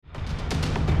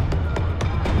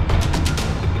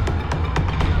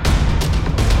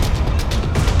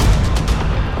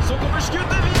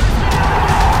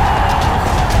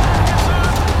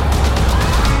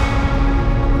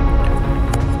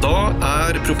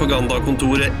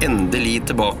Propagandakontoret endelig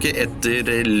tilbake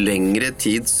etter lengre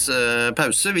tids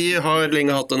pause. Vi har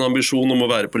lenge hatt en ambisjon om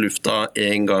å være på lufta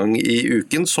en gang i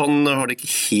uken. Sånn har det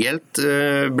ikke helt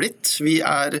blitt. Vi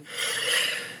er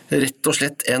rett og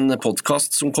slett en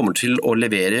podcast som kommer til å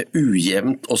levere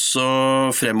ujevnt også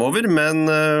fremover, men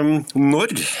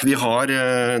når vi har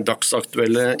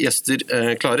dagsaktuelle gjester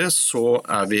klare, så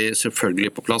er vi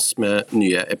selvfølgelig på plass med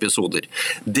nye episoder.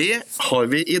 Det har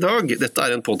vi i dag. Dette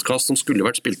er en podcast som skulle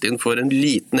vært spilt inn for en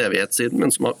liten evighet siden,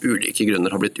 men som av ulike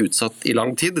grunner har blitt utsatt i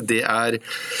lang tid. Det er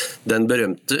den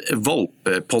berømte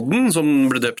Valpepodden som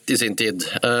ble døpt i sin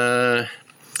tid.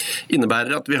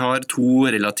 Innebærer at vi har to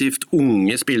relativt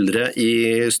unge spillere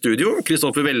i studio,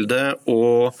 Kristoffer Welde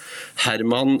og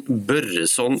Herman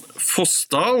Børreson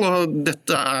Fossdal, og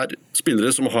dette er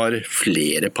spillere som har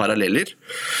flere paralleller.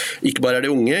 Ikke bare er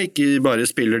de unge, ikke bare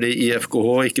spiller de i FKH,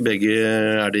 ikke begge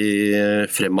er de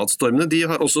fremadstormende. De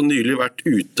har også nylig vært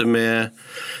ute med,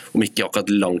 om ikke akkurat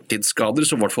langtidsskader,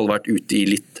 så i hvert fall vært ute i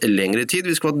litt lengre tid.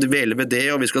 Vi skal dvele ved det,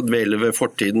 og vi skal dvele ved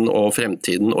fortiden og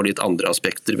fremtiden og litt andre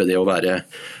aspekter ved det å være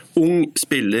ung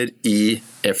spiller i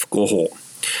FKH.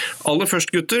 Aller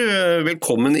først, gutter,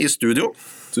 velkommen i studio.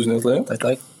 Tusen hjertelig.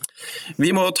 Takk. Vi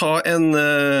må ta en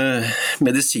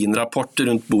medisinrapport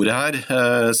rundt bordet her.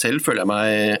 Selv føler jeg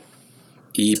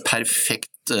meg i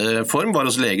perfekt form. Var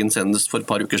hos legen senest for et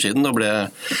par uker siden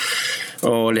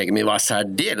og legen min var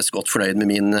særdeles godt fornøyd med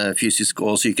min fysiske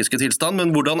og psykiske tilstand.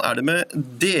 Men hvordan er det med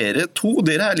dere to?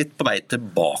 Dere er litt på vei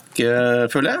tilbake,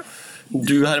 føler jeg.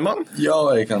 Du, Herman? Ja,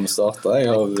 jeg kan starte. Jeg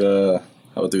har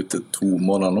vært ute 2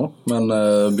 måneder nå, men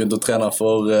begynte å trene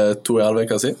for 2,5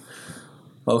 uker siden.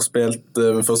 Har spilt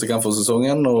min første kamp for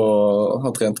sesongen og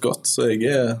har trent godt, så jeg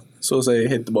er så å si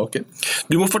helt tilbake.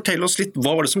 Du må fortelle oss litt,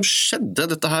 hva var det som skjedde?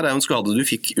 Dette her er en skade du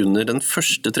fikk under den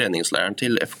første treningsleiren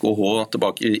til FKH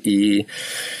tilbake i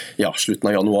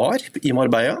slutten av januar i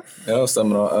Marbella. Ja,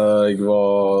 stemmer da. Det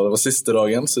var siste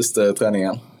dagen, siste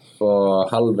treningen. For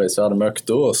halvveis jeg hadde med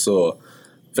økta, og så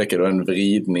fikk jeg da en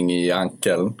vridning i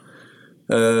ankelen.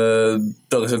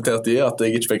 Det resulterte i at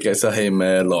jeg ikke fikk reise hjem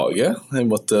med laget. Jeg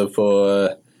måtte på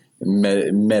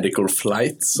medical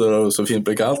flight, så fint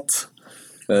ble kalt.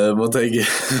 Måtte jeg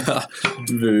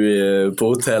bo på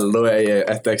hotell da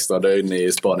et ekstra døgn i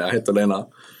Spania, helt alene.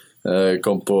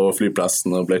 Kom på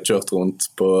flyplassen og ble kjørt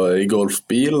rundt i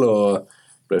golfbil, og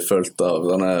ble følt av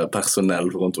denne personell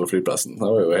rundt på flyplassen. Det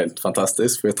var jo helt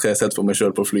fantastisk, for jeg 3 sett for meg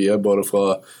selv på flyet, både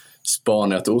fra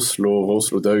Spania til Oslo og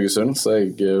Oslo til Haugesund, så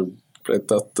jeg ble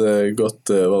tatt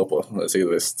godt vare på, det er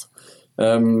sikkert visst.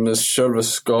 Selve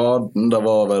skaden, det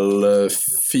var vel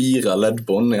 4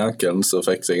 leddbånd i ankelen som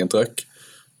fikk seg en trøkk,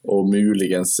 og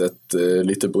muligens et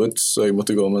lite brudd, så jeg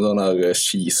måtte gå med sånne her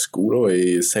skisko da,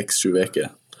 i 6-7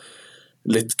 uker.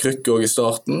 Litt krykk også i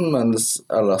starten, men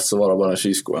ellers så var det bare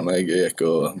skiskoen jeg gikk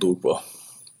og drog på.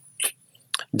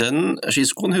 Den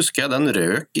skiskoen husker jeg, den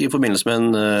røk i forbindelse med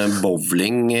en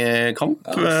bowlingkamp.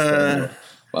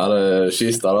 Ja, det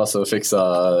Skistad da, som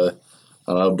fikset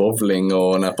den der bowling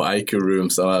og nede på Eiker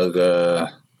Rooms, den der,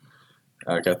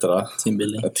 hva heter det?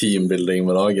 Teambuilding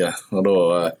med laget. Og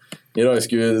da, i dag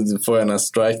skulle vi få en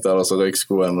strike der, og så røyk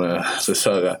skoen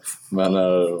dessverre. Men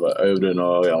Audun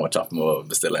og Ørjan var kjapp med å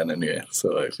bestille en ny,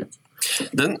 så det er fint.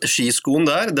 Den skiskoen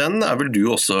der, den er vel du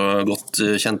også godt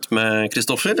kjent med,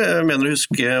 Kristoffer? Jeg mener å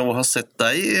huske å ha sett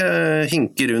deg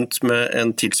hinke rundt med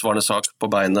en tilsvarende sak på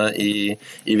beinet i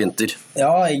vinter.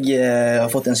 Ja, jeg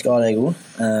har fått en skade jeg også.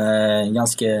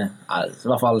 Ganske, i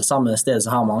hvert fall samme sted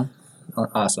som Herman.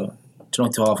 Altså, ikke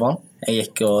langt til i hvert fall. Jeg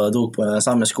gikk og drog på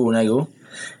samme skoen jeg også.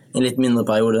 I en litt mindre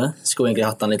periode. Skulle egentlig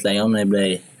hatt den litt lenger, men jeg ble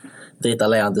drita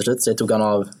lei den til slutt, så jeg tok den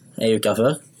av en uke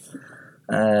før.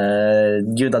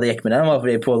 Grunnen til at jeg gikk med den var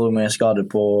fordi jeg pådrog meg en skade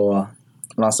på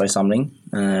landslagssamling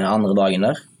andre dagen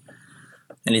der.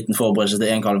 En liten forberedelse til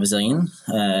EM-kvalifiseringen.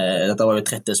 Dette var jo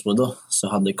 30-brudd,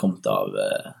 så hadde jeg kommet av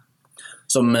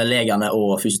som legene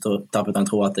og fysioterapeutene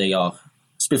tror at jeg har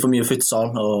spilt for mye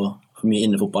futsal og for mye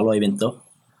innefotball i vinter.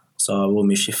 Så det har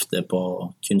vært mye skifte på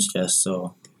kunstgress og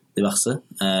diverse.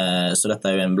 Så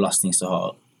dette er jo en belastning som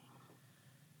har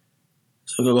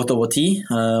gått over tid,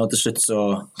 og til slutt så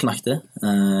knakk det.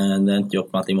 Det endte jo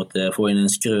opp med at jeg måtte få inn en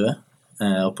skrue,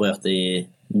 operert i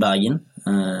Bergen,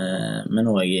 men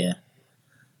nå er jeg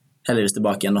heldigvis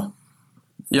tilbake igjen da.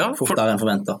 Ja, fortere enn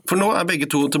forventet. For nå er begge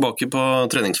to tilbake på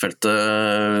treningsfeltet,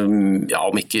 ja,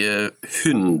 om ikke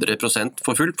 100%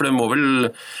 for fullt, for det må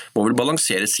vel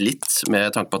balanseres litt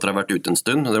med tanke på at dere har vært ute en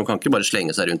stund. De kan ikke bare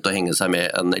slenge seg rundt og henge seg med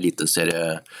en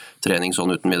eliteserietrening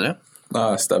sånn uten videre.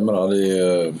 Nei, stemmer da.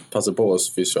 De passer på oss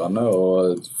fysierne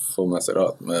og får med seg da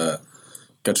at vi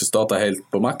kan ikke starte helt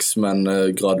på maks, men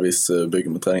gradvis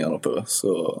bygger vi treningene oppover,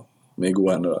 så vi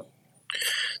gode hender der.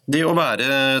 Det å være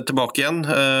tilbake igjen,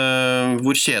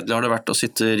 hvor kjedelig har det vært å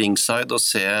sitte ringside og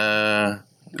se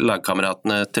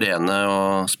lagkameratene trene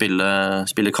og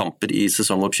spille kamper i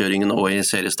sesongoppkjøringen og i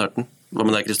seriestarten? Hva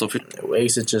med deg, Kristoffer?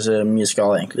 Jeg synes ikke så mye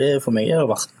skade egentlig. For meg har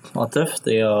det vært tøft.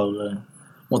 Jeg har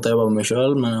måttet jobbe med meg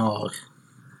selv, men jeg har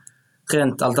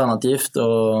trent alternativt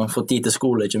og fått tid til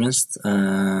skole, ikke minst.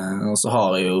 Og så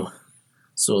har jeg jo,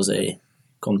 så å si,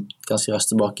 kommet ganske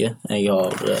raskt tilbake. Jeg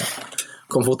har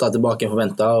kommet fortere tilbake enn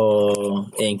forventet,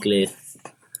 og egentlig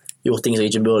gjort ting som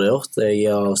jeg ikke burde gjort. Jeg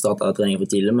har startet trening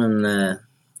for tidlig, men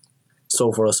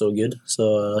so far so good, så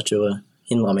det har ikke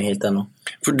hindret meg helt ennå.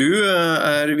 For du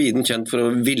viden kjent for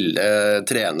å ville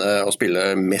trene og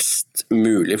spille mest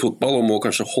mulig fotball, og må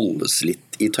kanskje holdes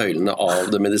litt i tøylene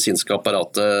av det medisinske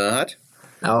apparatet her?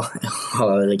 Ja, jeg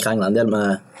har kranglet en del med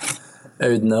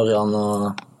Auden, Ørjan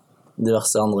og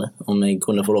diverse andre, om jeg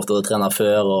kunne få lov til å trene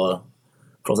før, og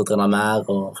få lov til å trene mer,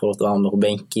 og få lov til å være med på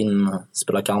benken og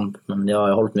spille kamp, men det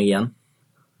har jeg holdt meg igjen.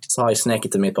 Så har jeg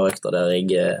sneket til meg på økter der jeg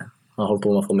har holdt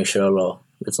på med for meg selv,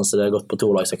 og litt sånn så det har gått på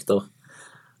 2 lagsøkter.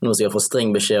 Noe som jeg har fått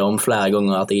streng beskjed om flere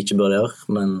ganger at jeg ikke bør gjøre,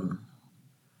 men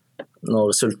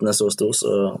når sulten så stor,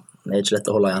 så er det ikke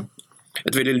lett å holde igjen.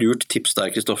 Et veldig lurt tips der,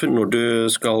 Kristoffer, når du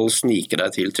skal snike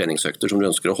deg til treningsøkter som du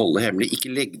ønsker å holde hemmelig,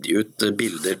 ikke legg de ut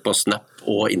bilder på Snap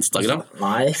og Instagram.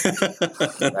 Nei.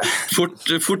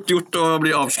 Fort gjort å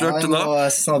bli avslørt da. Jeg må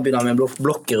snart begynne med en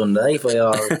blokkerunde, for jeg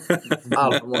har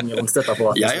alt for mange rundt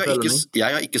støtteapparatet.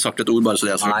 Jeg har ikke sagt et ord, bare så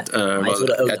det er sagt.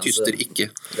 Jeg tyster ikke.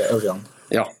 Det er Ørjan.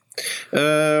 Ja.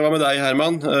 Hva med deg,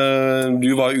 Herman? Du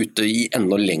var ute i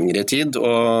enda lengre tid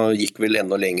og gikk vel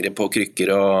enda lengre på krykker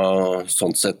og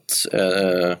sånn sett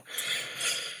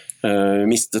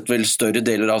mistet vel større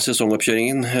deler av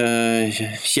sesongoppkjøringen.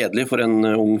 Kjedelig for en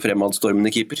ung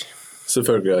fremadstormende keeper?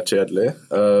 Selvfølgelig er det kjedelig.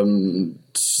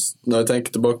 Når jeg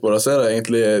tenker tilbake på det, så er det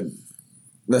egentlig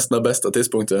nesten det beste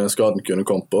tidspunktet skaden kunne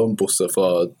komme på, bortsett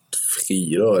fra fri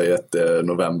da, i etter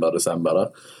november-desember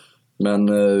der. Men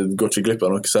går ikke glipp av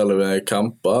noe særlig ved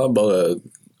kamper, bare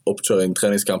oppkjøring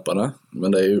treningskampene, men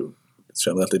det er jo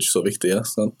generelt ikke så viktige,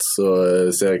 sant? Så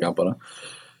seriekampene.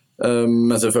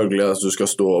 Men selvfølgelig at du skal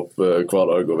stå opp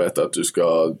hver dag og vite at du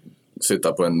skal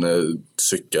sitte på en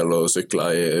sykkel og sykle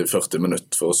i 40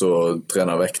 minutter for så å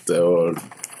trene vekter og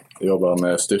jobbe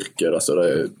med styrke, så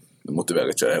det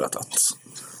motiverer ikke det hele tatt.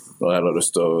 Da har jeg heller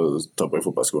lyst til å ta på i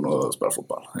fotballskoene og spille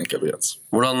fotball. Enkelt og greit.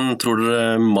 Hvordan tror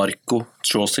dere Marko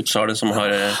Ćosić har det, som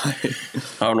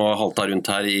har nå haltet rundt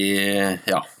her i,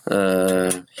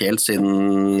 helt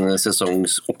siden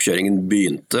sesongsoppkjøringen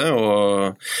begynte,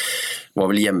 og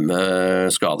var vel hjemme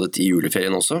skadet i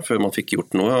juleferien også, før man fikk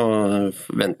gjort noe, og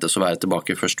ventes å være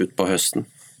tilbake først ut på høsten?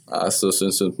 Så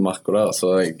synes jeg på Marko der, så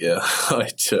jeg har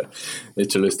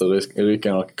ikke lyst til å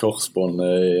ryke noen korsbånd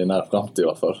i nær fremtid i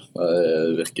hvert fall.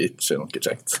 Det virker ikke noe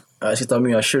kjekt. Jeg skal ta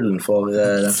mye av skylden for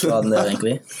den skaden der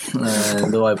egentlig.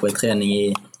 Da var jeg på en trening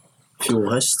i fjor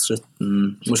høst,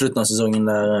 mot slutten av sesongen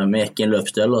der vi gikk i en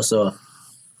løpsduell, og så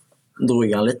dro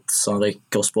jeg han litt, så han røyk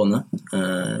korsbåndet,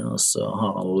 og så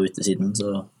har han vært ute siden.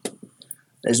 Så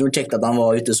det er så kjekt at han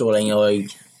var ute så lenge, og jeg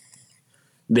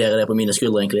bærer det på mine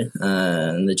skuldre egentlig.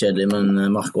 Det er kjedelig,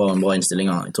 men Marko har en bra innstilling.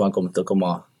 Jeg tror han kommer til å komme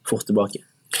fort tilbake.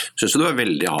 Synes du er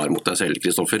veldig hard mot deg selv,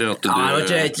 Kristoffer?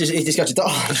 Jeg skal ikke ta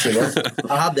avskylda.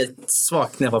 Han hadde et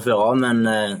svagt kne fra før av, men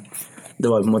det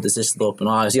var jo på en måte siste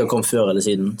dråpen. Han har sikkert kommet før eller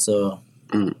siden, så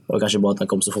det var kanskje bare at han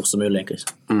kom så fort som mulig egentlig.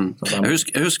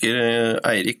 Jeg husker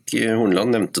Eirik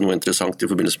Horneland nevnte noe interessant i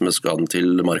forbindelse med skaden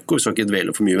til Marko. Vi skal ikke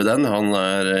dvele for mye ved den. Han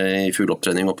er i full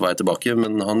opptrening og på vei tilbake,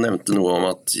 men han nevnte noe om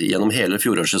at gjennom hele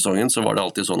fjorårssesongen så var det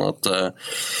alltid sånn at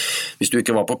hvis du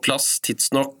ikke var på plass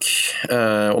tidsnok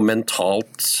og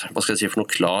mentalt, hva skal jeg si for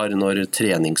noe, klar når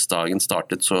treningsdagen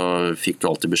startet, så fikk du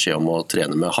alltid beskjed om å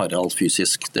trene med Harald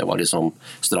fysisk. Det var liksom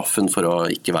straffen for å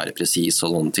ikke være presis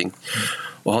og sånne ting.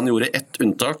 Og han gjorde ett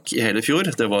unntak i hele fjor.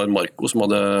 Det var Marko som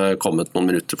hadde kommet noen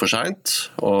minutter for sent,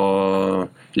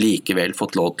 og likevel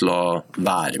fått lov til å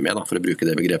være med, for å bruke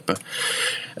det begrepet,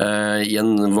 i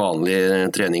en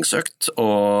vanlig treningsøkt.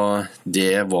 Og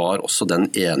det var også den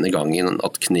ene gangen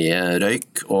at kneet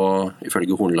røyk, og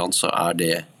ifølge Horneland så er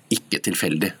det ikke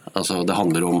tilfeldig. Altså, det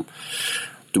handler om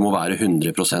du må være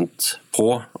 100% på,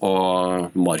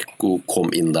 og Marko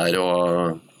kom inn der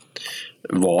og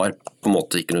var på en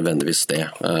måte ikke nødvendigvis det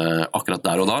akkurat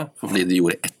der og da, fordi de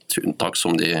gjorde ett unntak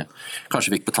som de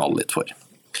kanskje fikk betale litt for.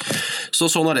 Så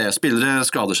sånn er det. Spillere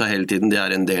skader seg hele tiden, det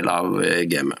er en del av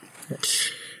gamet.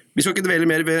 Vi skal ikke dvele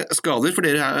mer ved skader, for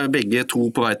dere er begge to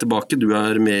på vei tilbake. Du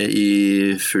er med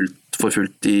i fullt for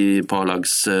fullt på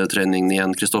A-lagstreningen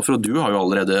igjen, Kristoffer, og du har jo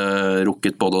allerede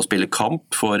rukket både å spille kamp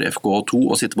for FK2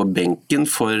 og sitte på benken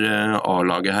for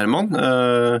A-laget, Herman.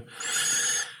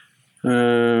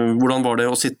 Hvordan var det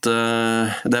å sitte...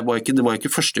 Det var ikke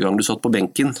første gang du satt på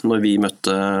benken når vi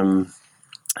møtte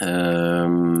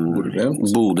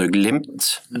Bodø-Glimt.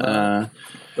 Det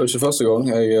var ikke første gang.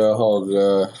 Jeg har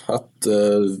hatt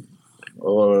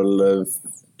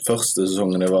første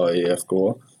sesongen jeg var i FK,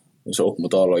 så opp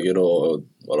mot A-laget. Da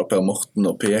var det Per Morten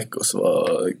og Pek, og så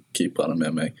var keeperne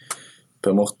med meg.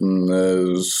 Per Morten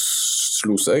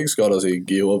slo seg, skadet seg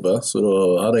i hodet, så da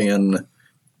hadde jeg en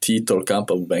 10-12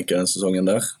 kamper på benken den sesongen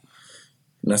der.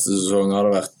 Neste sesong har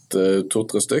det vært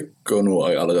 2-3 stykk, og nå har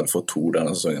jeg allerede fått 2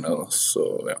 denne sesongen her. Så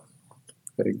ja,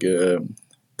 jeg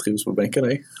trives på benken,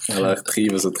 jeg. Eller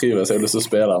trives, jeg har lyst til å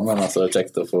spille, men altså, det er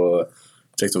kjekt å få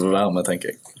være med, tenker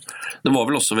jeg. Det var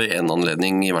vel også ved en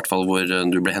anledning, i hvert fall, hvor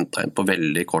du ble hentet inn på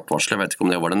veldig kort varsel. Jeg vet ikke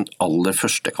om det var den aller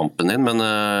første kampen din, men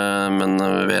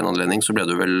ved en anledning så ble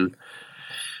du vel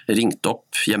ringt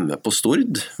opp hjemme på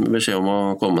Stord med beskjed om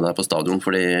å komme deg på stadion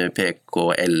fordi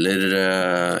PK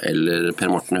eller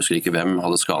Per Morten, husker ikke hvem,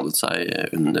 hadde skadet seg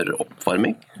under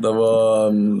oppvarming. Jeg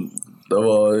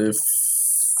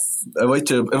var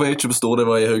ikke på Stord,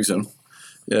 jeg var i Haugesund.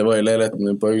 Jeg var i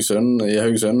leiligheten på Haugesund,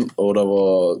 og det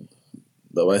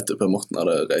var etter Per Morten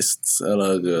hadde reist,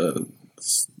 eller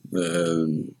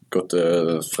gått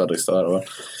til Fredrikstad, det var.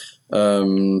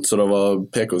 Så det var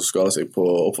PK som skadet seg på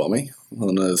oppvarming.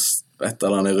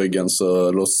 Etter den i ryggen så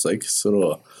låste seg, så da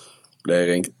ble jeg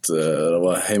ringt, det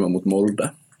var hjemme mot Molde.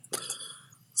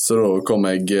 Så da kom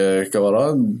jeg, hva var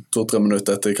det, 2-3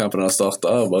 minutter etter kampen hadde startet,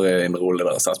 og bare inn rolig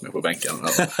der og satt meg på benken.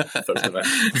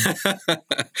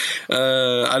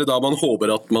 Det da man håper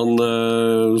at man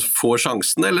får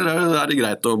sjansen, eller er det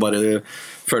greit å bare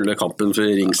følge kampen for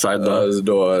ringside?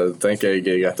 Da tenker jeg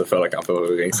greit å følge kampen for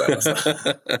ringside. Altså.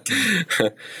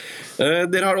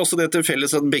 Dere har også det til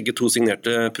felles at begge to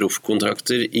signerte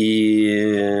proffkontrakter i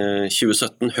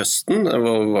 2017 høsten. Det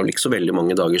var vel ikke så veldig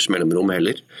mange dagers mellomrom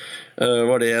heller.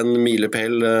 Var det en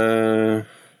milepæl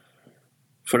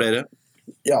for dere?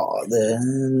 Ja, det er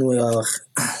noe jeg har...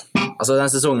 Altså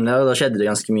den sesongen her, da skjedde det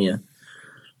ganske mye.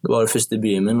 Det var det første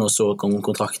debuten min, og så kom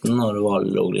kontrakten, og det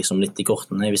lå liksom litt i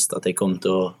kortene. Jeg visste at jeg kom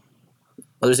til å...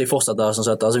 Altså hvis jeg fortsatte som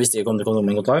søtter, så visste jeg at jeg kom til å komme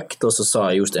med en kontrakt, og så sa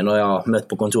jeg Jostein, og jeg har møtt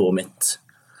på kontoret mitt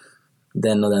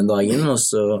den og den dagen, og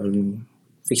så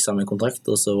fikset jeg meg en kontrakt,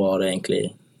 og så var det egentlig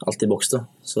alt i boks da.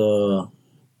 Så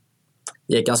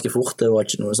det gikk ganske fort, det var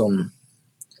ikke noe sånn...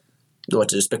 Det var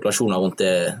ikke spekulasjoner rundt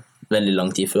det veldig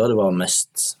lang tid før, det var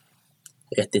mest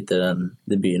rett etter den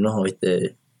debuten og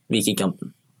etter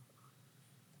Vikingkampen.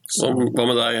 Hva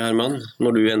med deg, Herman?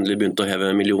 Når du endelig begynte å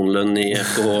heve millionlønn i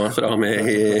FK fra med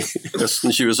i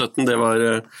høsten 2017, det var...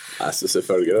 Jeg synes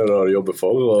selvfølgelig det er det du jobber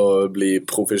for, å bli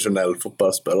profesjonell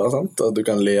fotballspiller, sant? At du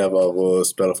kan leve av å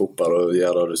spille fotball og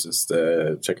gjøre det du synes det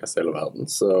er kjekkest i hele verden.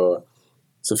 Så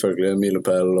selvfølgelig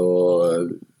milepæl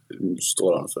og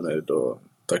strålende fornøyd og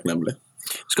takknemlig.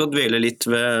 Vi skal dvele litt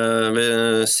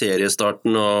ved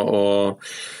seriestarten og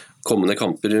kommende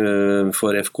kamper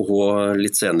for FKH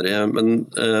litt senere, men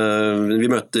vi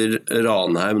møter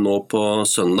Ranheim nå på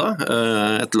søndag,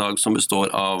 et lag som består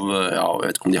av, ja, jeg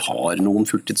vet ikke om de har noen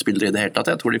fulltidsspillere i det hele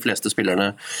tatt, jeg tror de fleste spillerne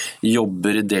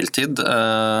jobber deltid.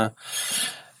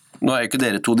 Nå er jo ikke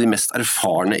dere to de mest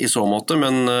erfarne i så måte,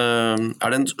 men er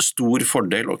det en stor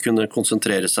fordel å kunne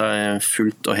konsentrere seg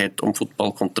fullt og helt om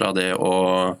fotball kontra det å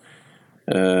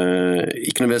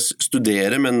ikke nødvendigvis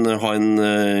studere, men ha en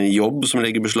jobb som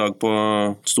legger beslag på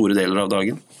store deler av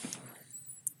dagen?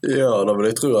 Ja, da vil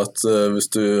jeg tro at hvis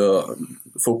du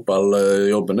fotball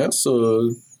jobber ned, så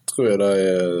tror jeg det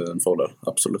er en fordel,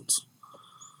 absolutt.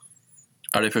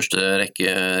 Er det i første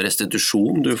rekke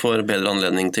restitusjon du får bedre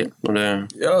anledning til?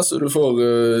 Ja, så du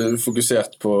får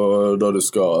fokusert på det du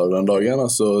skal den dagen.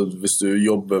 Altså, hvis du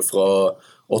jobber fra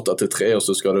 8 til 3, og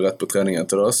så skal du rett på treningen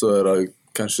til det, så er det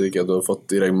kanskje ikke at du har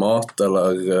fått i deg mat,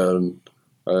 eller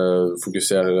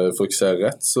fokusere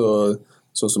rett. Sånn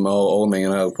som vi har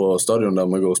ordningen her på stadion, der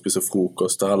vi går og spiser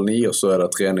frokost til 8:30, og så er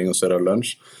det trening, og så er det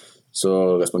lunsj. Så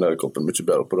responderer kroppen mye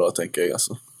bedre på det, tenker jeg,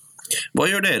 altså. Hva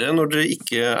gjør dere når dere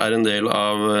ikke er en del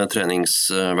av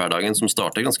treningshverdagen som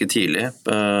starter ganske tidlig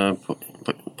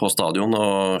på stadion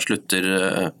og slutter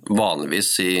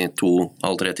vanligvis i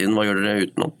 2:30-3-tiden? Hva gjør dere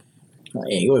utenom?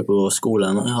 Jeg går jo på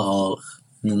skolen, og jeg har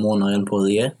noen måneder igjen på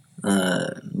det.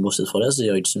 Bortsett fra det så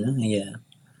gjør jeg ikke så mye. Jeg er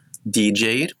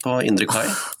DJ-er på Indre Kai?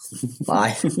 Nei.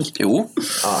 Jo.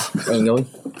 Ja, en gang.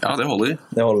 Ja, det holder.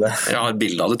 Det holder. Jeg har et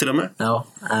bilde av det til og med. Ja.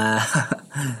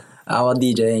 Jeg var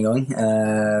DJ en gang.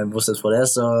 Bortsett fra det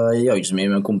så gjør jeg ikke så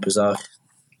mye med kompiser.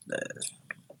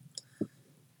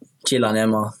 Chillen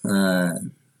hjemme.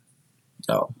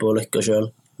 På Løkka selv,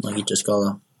 når jeg ikke er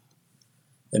skadet.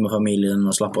 Jeg med familien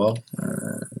og slappe av.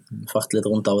 Fart litt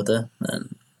rundt av og til, men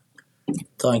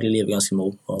tar egentlig livet ganske med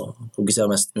ro og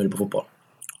fokuserer mest mulig på fotball.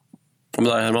 Og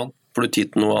med deg, Herman? Får du tid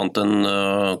til noe annet enn å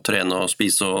trene og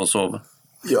spise og sove?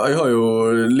 Ja, jeg har jo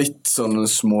litt sånne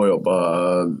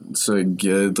småjobber, så jeg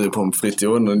driver på med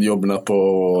fritiden. Jobber nede på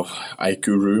IQ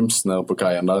Rooms, nede på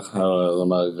kajen der. Her er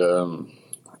sånne der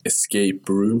escape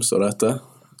rooms, og dette.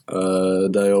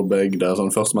 Der jobber jeg, det er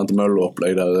sånn førstemann til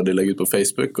mølle-opplegg der de legger ut på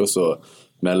Facebook, og så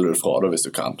melder du fra det hvis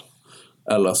du kan.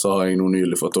 Ellers så har jeg nå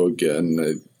nylig fått også en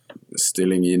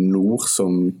stilling i Nord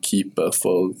som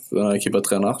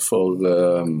keepertrener for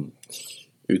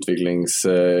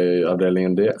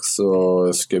utviklingsavdelingen der, så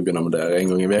skal jeg begynne med det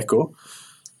en gang i veka.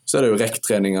 Så er det jo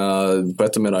rekktreninger på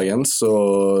ettermiddagen, så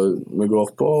vi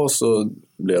går på, og så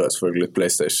blir det selvfølgelig litt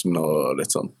PlayStation og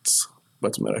litt sånt på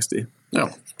ettermiddagstid. Ja,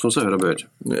 som så hører og bør.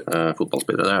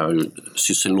 Fotballspillere, det er jo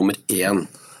syssel nummer 1.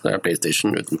 Det er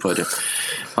PlayStation utenfor,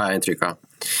 har jeg inntrykk av.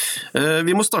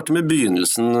 Vi må starte med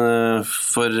begynnelsen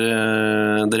for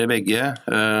dere begge.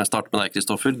 Start med deg,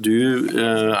 Kristoffer. Du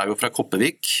er jo fra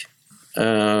Kopervik.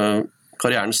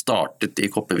 Karrieren startet i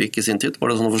Kopervik i sin tid,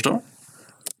 var det sånn å forstå?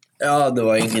 Ja, det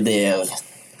var egentlig det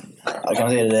jeg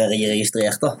kan si det jeg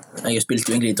registrerte. Jeg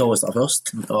spilte jo egentlig i Torvestad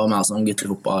først. Det var mer sånn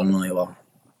guttefotball når jeg var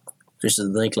første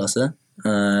til 3. klasse.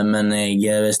 Men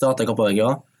jeg startet i Kopervik,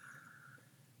 ja.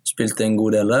 Spilte en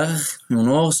god del der noen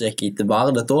år, så gikk jeg til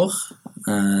Vard et år.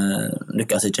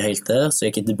 Lykkes ikke helt der, så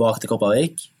gikk jeg tilbake til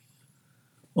Kopervik.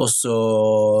 Og så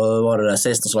var det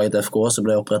 16-årslaget til FK, så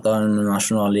ble jeg opprettet en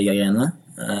nasjonalliga-greiene.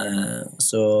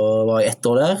 Så var jeg 1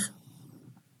 år der.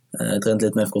 Jeg trente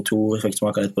litt med FK2, jeg fikk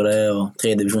smake litt på det, og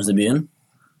 3. divisjonsdebuten.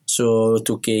 Så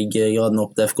tok jeg graden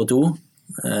opp til FK2,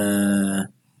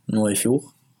 nå i fjor,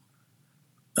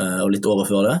 og litt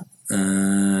året før det.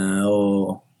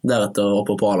 Og deretter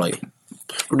oppe på A-laget.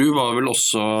 For du var vel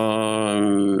også,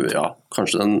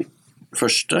 kanskje den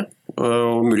første,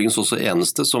 og muligens også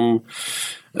eneste, som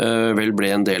vel ble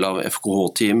en del av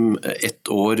FKH-team 1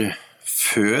 år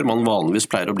før man vanligvis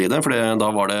pleier å bli det, for da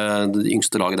var det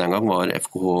yngste laget den gang var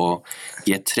FKH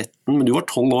G13, men du var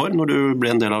 12 år når du ble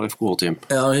en del av FKH-team.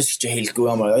 Ja, jeg husker ikke helt hvor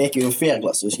gammel jeg var. Jeg gikk jo i 4.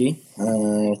 klasse, husker jeg. Jeg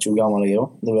vet ikke hvor gammel jeg var,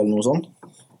 det er vel noe sånt.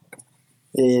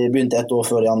 Jeg begynte 1 år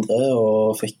før de andre,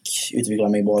 og fikk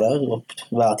utviklet meg bra der,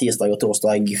 hver tirsdag og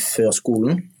torsdag før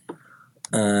skolen.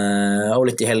 Og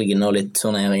litt i helgen og litt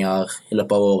turneringer i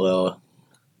løpet av året og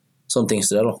sånne ting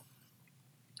som det da.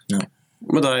 Ja.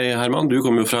 Med deg, Herman, du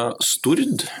kom jo fra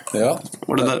Stord. Ja.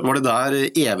 Var det der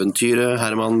eventyret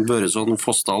Herman Børreson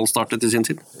Fossdal startet i sin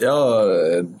tid? Ja,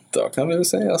 da kan jeg jo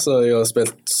si. Altså, jeg har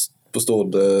spilt på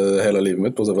Stord hele livet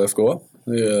mitt på FK.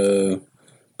 Jeg har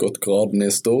gått graden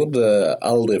i Stord.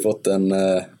 Aldri fått en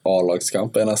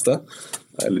A-lagskamp eneste.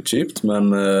 Det er litt kjipt, men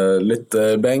litt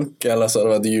benk, ellers har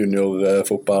det vært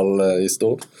juniorfotball i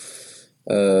Stord.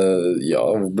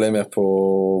 Ble med på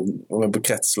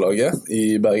kretslaget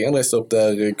i Bergen. Reiste opp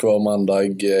der hver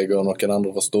mandag, jeg og noen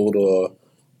andre fra Stord, og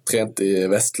trente i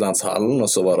Vestlandshallen, og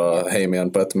så var det hjem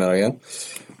igjen på ettermiddagen.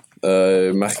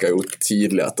 Jeg merket jo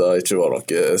tidlig at det ikke var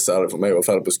noe særlig for meg. Jeg var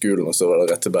ferdig på skolen, og så var det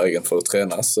rett til Bergen for å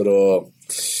trene, så da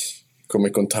kom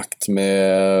jeg i kontakt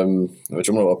med, jeg vet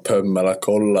ikke om det var Pøm eller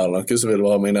Kolla eller noe, som ville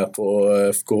være med ned på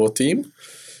FKH-team.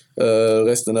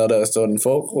 Reiste ned der i stedet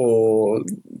for, og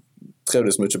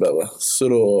trevdes mye bedre. Så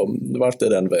da valgte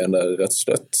jeg den veien der, rett og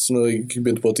slett. Så når jeg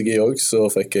begynte på TG også, så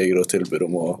fikk jeg da tilbud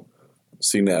om å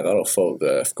signere da, for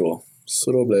FK.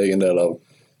 Så da ble jeg en del av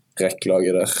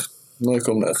rekklaget der, når jeg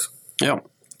kom der. Ja.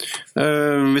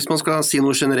 Hvis man skal si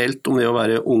noe generelt om det å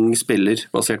være ung spiller,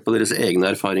 basert på deres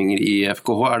egne erfaringer i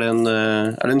FKH, er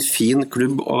det en fin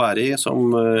klubb å være i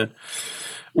som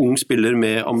ung spiller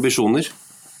med ambisjoner?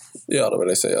 Ja, det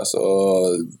vil jeg si. Altså,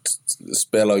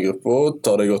 spillergrupper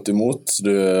tar det godt imot.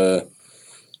 Det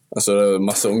er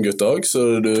masse unggutter også, så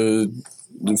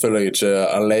du føler deg ikke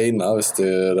alene, hvis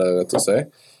det er rett å si.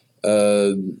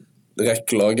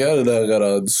 Rekklaget, der er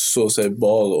det så å si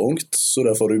bare ungt, så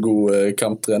der får du god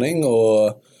kamptrening,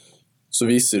 og så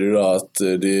viser de da at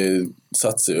de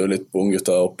satser jo litt på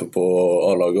unggutter oppe på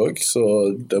A-laget også, så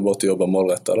det er bare til å jobbe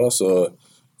målrettet da, så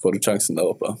får du sjansen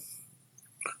der oppe.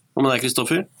 Og med deg,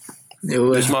 Kristoffer?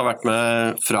 Du som har vært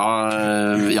med fra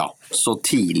så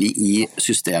tidlig i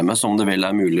systemet som det vel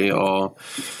er mulig å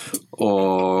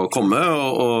komme,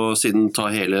 og siden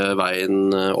ta hele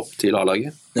veien opp til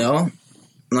A-laget? Ja,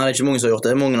 nei, det er ikke mange som har gjort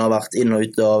det. Mange har vært inn og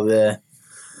ut av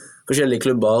forskjellige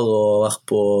klubber og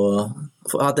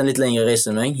hatt en litt lengre reise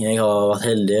enn meg. Jeg har vært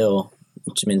heldig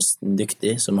og ikke minst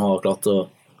dyktig, som har klart å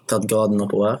tatt graden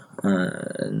oppover.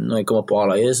 Når jeg kom opp på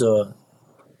A-laget, så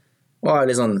var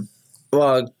jeg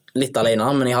var litt alene,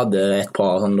 men jeg hadde et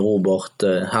par, sånn Robert,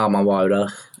 Herman var jo der,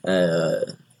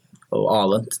 og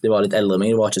Arendt, de var litt eldre enn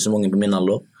meg, det var ikke så mange på min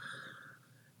alder.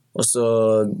 Og så,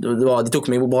 de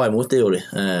tok meg bra imot, det gjorde de.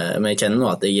 Men jeg kjenner nå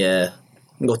at jeg er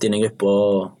gått inn i gruppa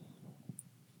og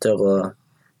tør å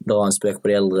dra en spøk på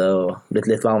de eldre og blitt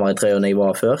litt varmere i trøya enn jeg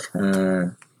var før.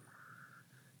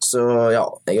 Så ja,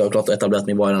 jeg har klart å etablere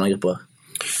meg bra i denne gruppa.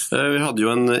 Vi hadde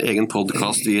jo en egen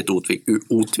podcast i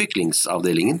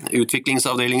utviklingsavdelingen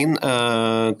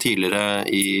tidligere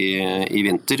i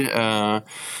vinter,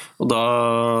 og da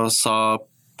sa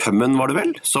Pømmen, var det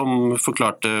vel, som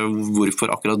forklarte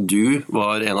hvorfor akkurat du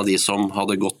var en av de som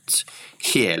hadde gått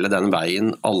hele den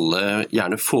veien alle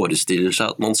gjerne forestiller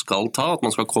seg at man skal ta, at man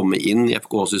skal komme inn i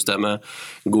FK-systemet,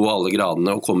 gå alle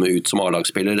gradene og komme ut som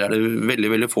A-lagsspiller. Det er det veldig,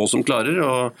 veldig få som klarer,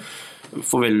 og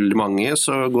for veldig mange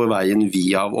så går veien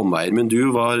via omveier, men du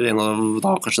var en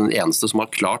av kanskje den eneste som har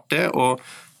klart det, og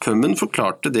Pømmen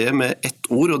forklarte det med ett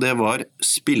ord, og det var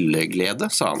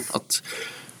spilleglede, sa han. At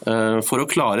for å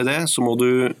klare det så må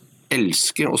du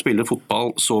elske å spille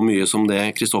fotball så mye som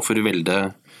det Kristoffer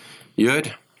Welde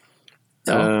gjør.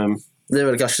 Ja, det er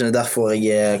vel kanskje derfor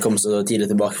jeg kom så tidlig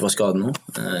tilbake fra skaden nå.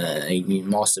 Jeg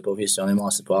maser på fysioen, jeg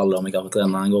maser på alle om jeg kan få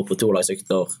trene. Jeg går på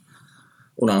 2-lagsøkter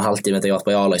under en halvtime etter jeg har vært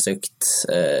på A-lagsøkt.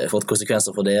 Fått konsekvenser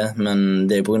for det, men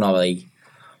det er på grunn av at jeg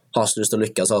har så lyst til å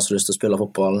lykkes, har så lyst til å spille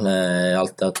fotball. Jeg har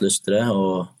alltid hatt lyst til det,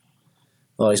 og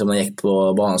liksom, når jeg gikk på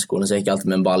barneskolen, så gikk jeg alltid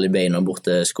med en ball i beina bort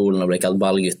til skolen og ble kalt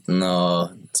ballgutten og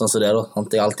sånn som det da.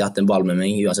 Jeg har alltid hatt en ball med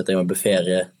meg, uansett om jeg var på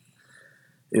ferie,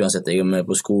 uansett om jeg var med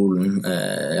på skolen.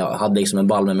 Jeg hadde liksom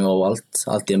en ball med meg overalt.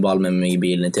 Alltid en ball med meg i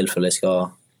bilen i tilfelle jeg skal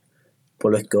på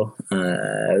Løkka.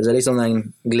 Så liksom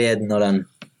den gleden og den,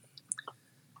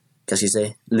 hva skal jeg si,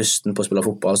 lysten på å spille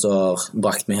fotball som har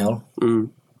brakt meg her,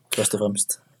 først og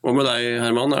fremst. Og med deg,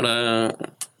 Herman, er det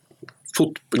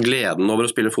gleden over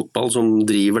å spille fotball som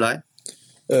driver deg?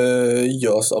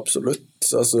 Ja, så absolutt.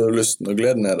 Altså, lysten og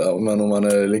gleden er der, men om man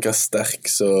er like sterk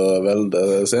så Welde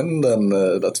sin,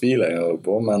 det tviler jeg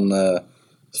på, men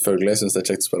selvfølgelig, jeg synes det er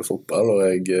kjekt å spille fotball, og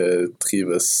jeg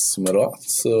trives med det,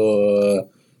 så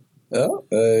ja,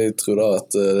 jeg tror da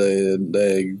at det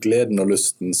er gleden og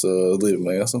lysten som driver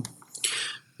meg, altså.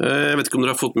 Jeg vet ikke om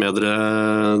dere har fått med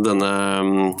dere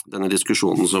denne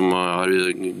diskusjonen som har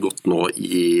gått nå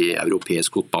i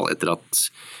europeisk fotball etter at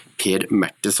Per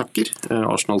Mertesacker,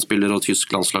 Arsenal-spiller og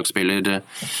tysk landslagsspiller,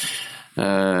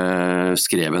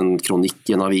 skrev en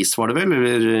kronikk i en avis, var det vel,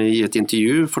 eller i et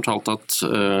intervju, fortalte at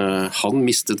han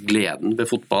mistet gleden ved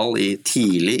fotball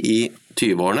tidlig i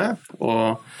 20-årene,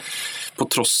 og på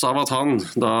tross av at han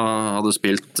da hadde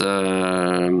spilt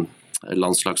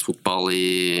landslagsfotball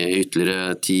i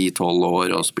ytterligere 10-12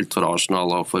 år og spilt for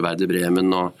Arsenal og for Werder Bremen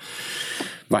og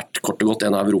vært kort og godt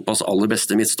en av Europas aller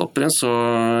beste midtstoppere, så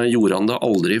gjorde han det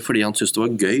aldri fordi han syntes det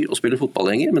var gøy å spille fotball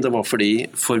lenger, men det var fordi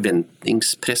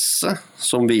forventningspresset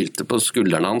som hvilte på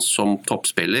skuldrene hans som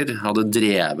toppspiller hadde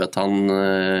drevet han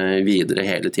videre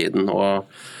hele tiden, og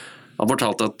han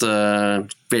fortalte at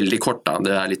veldig kort, da,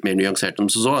 det er litt mer nyansert enn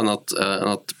så, enn at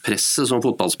presset som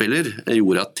fotballspiller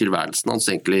gjorde at tilværelsen hans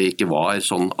egentlig ikke var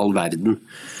sånn all verden.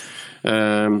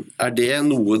 Er det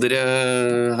noe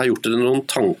dere har gjort dere noen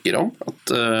tanker om?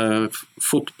 At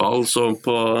fotball som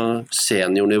på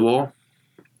seniornivå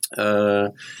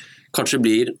kanskje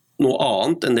blir noe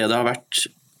annet enn det har vært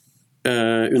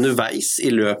underveis i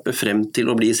løpet frem til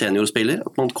å bli seniorspiller,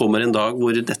 at man kommer en dag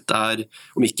hvor dette er,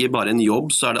 om ikke bare en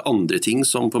jobb, så er det andre ting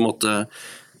som på en måte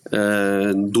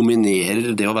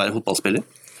dominerer det å være fotballspiller?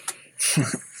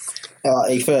 Ja,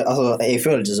 jeg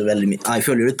føler ikke så veldig mye. Jeg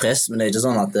føler jo litt press, men det er ikke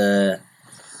sånn at jeg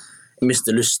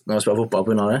mister lysten å spille fotball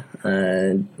på grunn av det.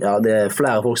 Ja, det er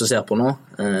flere folk som ser på nå.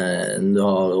 Du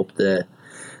har opp til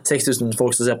 6000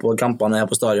 folk som ser på kampene her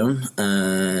på stadion.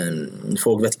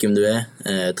 Folk vet hvem du er.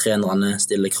 Trenerne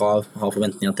stiller krav, har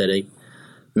forventninger til deg.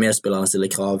 Medspillerne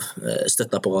stiller krav.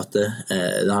 Støtteapparatet.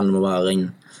 Det handler om å være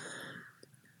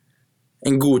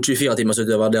en god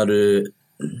 24-timersutøver der du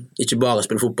ikke bare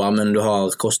spiller fotball, men du har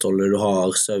kostholdet, du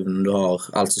har søvn, du har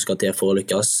alt som skal til for å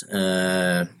lykkes.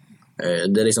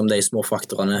 Det er liksom de små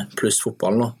faktorene pluss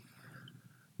fotballen,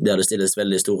 der det stilles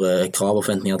veldig store krav og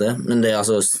forventninger til. Men det er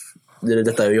altså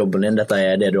dette er jo jobben din, dette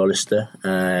er det du har lyst til.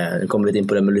 Jeg kommer litt inn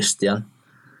på det med lyst igjen.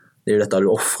 Det er jo dette du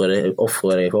offrer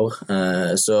deg for.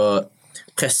 Så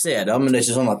presset er der, men det er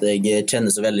ikke sånn at jeg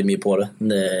kjenner så veldig mye på det.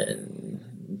 Det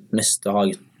mest å ha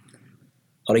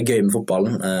det gøy med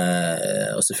fotballen,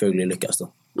 og selvfølgelig lykkes da.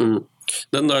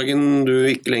 Den dagen du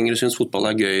ikke lenger synes fotball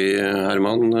er gøy,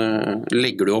 Herman,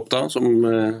 legger du opp da som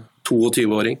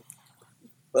 22-åring?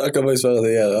 Det kan faktisk være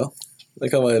det jeg gjør, ja. Det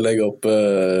kan være jeg legger opp,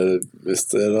 hvis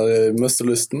jeg mister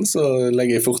lysten, så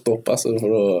legger jeg fort opp, altså, for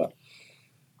da,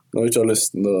 når jeg ikke har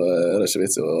lysten, da det ikke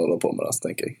vits i å holde på med det,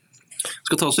 tenker jeg.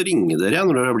 Skal ta oss og ringe dere igjen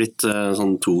når dere har blitt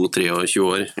sånn 22-23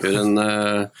 år.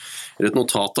 Gjør et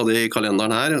notat av det i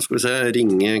kalenderen her. Skal vi se,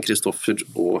 ringe Kristoffer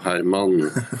og Herman.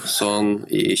 Sånn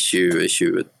i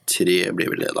 2023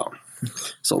 blir vel det da.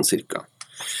 Sånn cirka.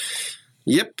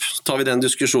 Jepp, tar vi den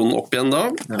diskusjonen opp igjen da.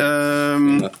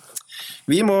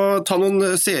 Vi må ta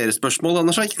noen seerspørsmål,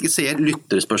 Anders, ikke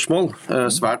lytterspørsmål.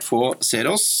 Svært få ser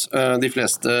oss. De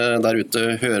fleste der ute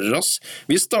hører oss.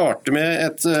 Vi starter med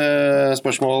et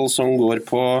spørsmål som går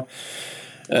på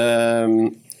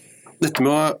dette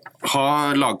med å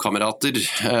ha lagkamerater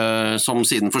som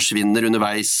siden forsvinner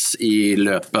underveis i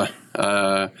løpet.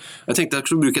 Jeg tenkte jeg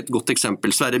skulle bruke et godt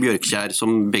eksempel. Sverre Bjørkjær,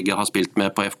 som begge har spilt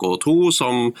med på FKH2,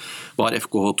 som var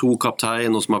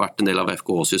FKH2-kaptein, og som har vært en del av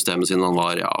FKH-systemet siden han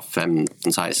var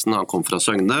 15-16. Han kom fra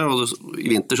Søgne, og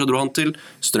i vinter så dro han til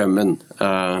Strømmen.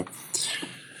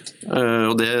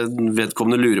 Og det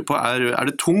vedkommende lurer på, er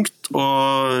det tungt å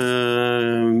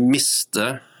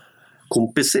miste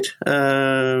kompiser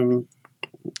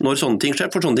når sånne ting skjer?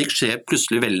 For sånne ting skjer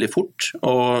plutselig veldig fort,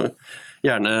 og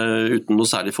gjerne uten noe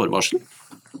særlig forvarsel.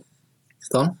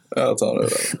 Sånn? Ja, ta det.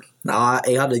 Nei,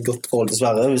 jeg hadde et godt forhold til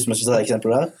Sverre, hvis man skal ta et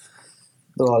eksempel der.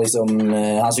 Det var liksom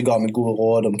han som ga meg gode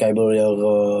råd om hva jeg burde gjøre,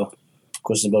 og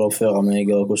hvordan jeg burde oppføre meg,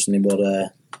 og hvordan jeg burde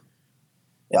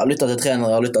lytte til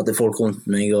trenere, lytte til folk rundt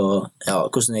meg, og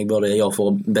hvordan jeg burde gjøre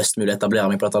for å best mulig etablere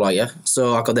meg på dette laget.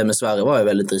 Så akkurat det med Sverre var jo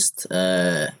veldig trist.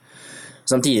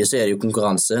 Samtidig så det jo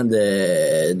konkurranse. Det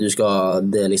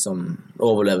er liksom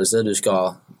overlevelse. Du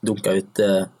skal dunke ut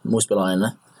motspillerne dine.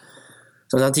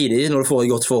 Så samtidig, når du får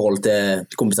et godt forhold til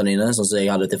kompisene dine, sånn som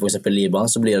jeg hadde til for eksempel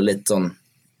Liban, så blir det litt sånn,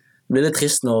 det blir litt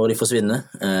trist når de forsvinner.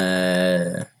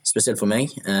 Spesielt for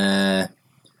meg,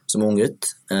 som ung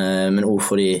gutt. Men også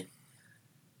fordi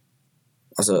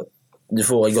altså, du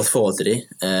får et godt forhold til dem.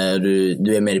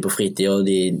 Du med dem på fritid, og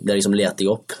de har liksom lært deg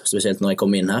opp, spesielt når jeg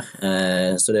kommer inn her.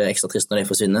 Så det ekstra trist når de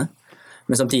forsvinner.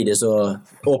 Men samtidig så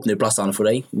åpner du plassene for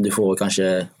deg. Du blir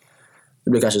kanskje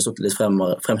suttet litt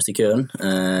fremst i køen.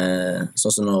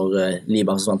 Sånn som når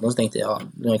Liban forsvant nå, så tenkte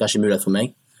jeg, det er kanskje mulighet for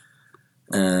meg.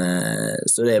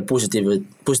 Så det er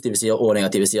positive sider og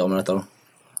negative sider med dette da.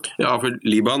 Ja, for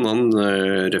Liban, han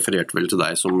refererte vel til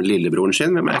deg som lillebroren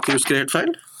sin, men jeg ikke husker helt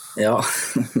feil. Ja,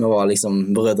 vi var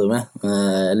liksom brødre med.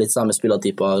 Litt samme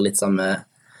spillertyper, litt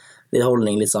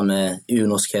holdning, litt samme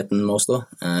unorskheten med oss da.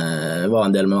 Var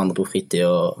en del med andre på fritid,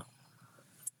 og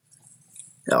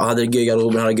hadde det gøy i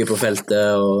garderoben, hadde det gøy på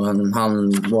feltet, og han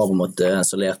var på en måte en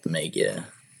som lærte meg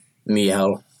mye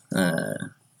her da.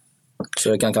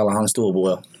 Så jeg kan kalle han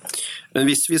storebror, ja. Men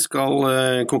hvis vi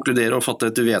skal konkludere og fatte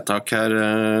et vedtak her,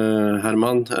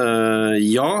 Herman,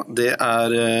 det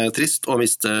er trist å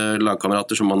miste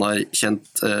lagkamerater som man har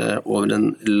kjent over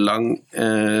en lang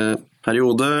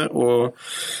periode, og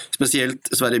spesielt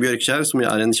Sverre Bjørkjær, som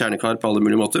er en kjernekar på alle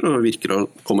mulige måter, og virker å ha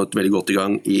kommet veldig godt i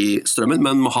gang i Strømmen,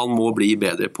 men han må bli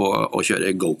bedre på å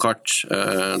kjøre go-kart.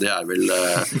 Det er vel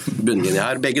bunnlinjen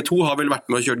her. Begge to har vel vært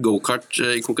med å kjøre go-kart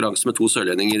i konkurranse med 2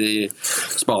 sørlendinger i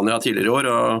Spania tidligere i år,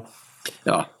 og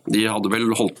de hadde vel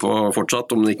holdt på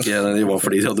fortsatt, om det ikke de var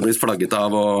fordi de hadde blitt flagget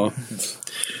av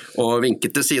og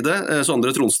vinket til side. Sondre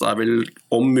Tronstad er vel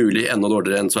om mulig enda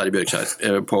dårligere enn Sverre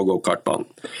Bjørkjær på go-kartbanen.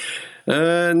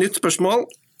 Nytt spørsmål.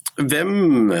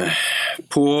 Hvem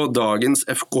på dagens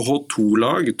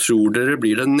FKH2-lag tror dere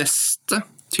blir det neste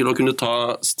til å kunne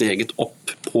ta steget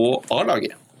opp på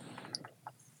A-laget?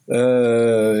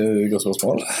 Godt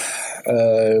spørsmål.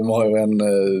 Vi har jo en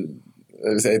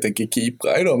hvis jeg tenker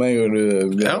keeper da, med en gang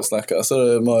du begynner å snakke, så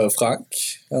vi har jo Frank.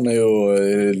 Han er jo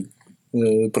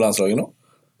på landslaget nå.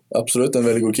 Absolutt en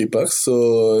veldig god keeper, så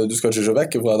du skal ikke se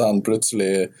vekk fra at han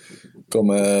plutselig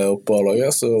kommer opp på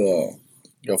A-laget, så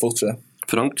det kan fort skje.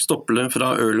 Frank Stopple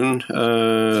fra Ølen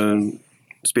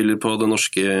spiller på det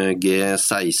norske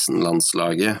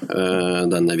G16-landslaget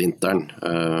denne vinteren.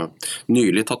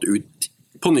 Nylig tatt ut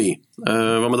på ny.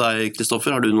 Hva med deg,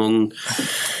 Kristoffer? Har du noen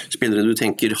spillere du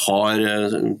tenker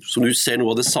som du ser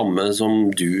noe av det samme som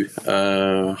du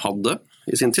hadde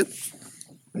i sin tid?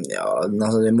 Ja,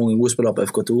 altså, det er mange gode spillere på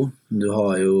FK2. Du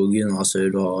har jo Gunnar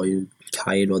Sød, du har jo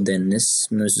Kai, du har Dennis.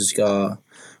 Men hvis du skal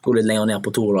gå litt lenger ned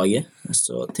på torlaget,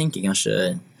 så tenker jeg kanskje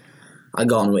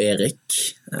Agano og Erik.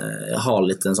 Jeg har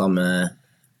litt den samme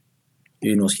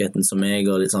unorskheten som meg,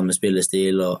 og litt samme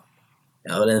spillestil, og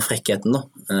den frekkheten da.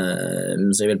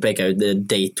 Så jeg vil peke ut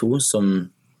de 2 som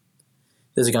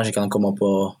det som kanskje kan komme på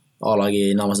A-lag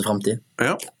i nærmeste fremtid.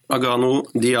 Ja, Agano,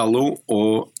 Diallo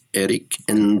og Erik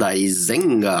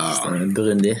Ndaizenga.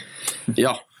 Burundi.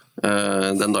 Ja,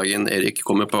 den dagen Erik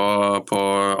kommer på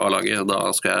A-laget,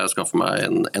 da skal jeg skaffe meg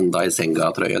en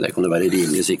Ndaizenga-trøye, det kan du være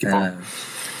rimelig sikker på.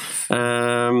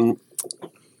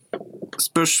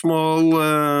 Spørsmål,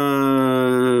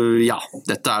 ja,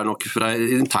 dette nok fra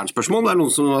internspørsmål. Det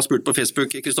noen som har spurt på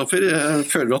Facebook, Kristoffer.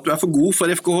 Føler du at du for god for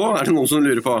FKH? Det noen som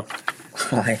lurer på?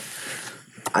 Nei,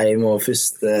 jeg må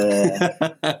først...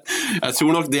 Jeg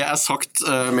tror nok det sagt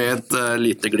med et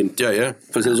lite glimt i øyet,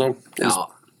 for å si det sånn. Ja.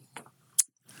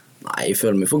 Nei, jeg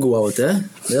føler meg for god av og til.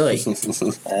 Det gjør jeg.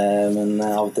 Men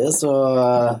av og til så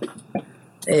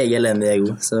jeg elendig, jeg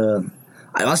god. Så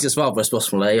det vanskelig å svare på det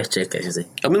spørsmålet. Jeg vet ikke hva jeg skal si.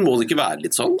 Ja, men må det ikke være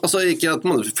litt sånn? Altså, ikke at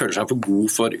man føler seg for god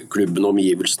for klubben og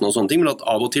omgivelsene og sånne ting, men at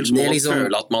av og til så må man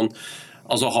føle at man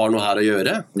har noe her å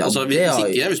gjøre. Ja, altså,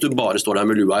 hvis du bare står der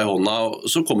med lua i hånda,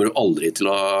 så kommer du aldri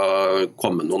til å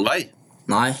komme noen vei.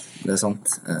 Nei, det sant.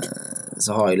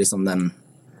 Så har jeg liksom den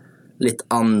litt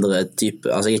andre type,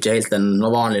 altså ikke helt den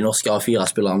vanlige norske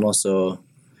A4-spilleren, så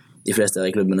de fleste her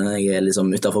i klubbene. Jeg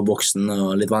liksom utenfor boksen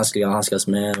og litt vanskeligere å hanskes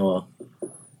med, og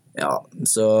ja,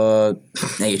 så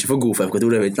jeg ikke for god for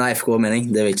FK2, FK mener jeg,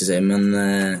 det vil jeg ikke si, men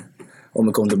om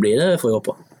jeg kommer til å bli det, får jeg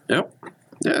håpe. Ja,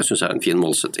 det synes jeg en fin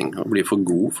målsetting, å bli for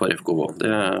god for FKH.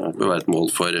 Det bør være et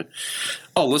mål for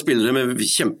alle spillere med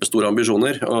kjempestore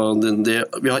ambisjoner, og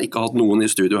vi har ikke hatt noen i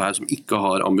studio her som ikke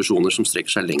har ambisjoner som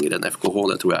strekker seg lenger enn FKH,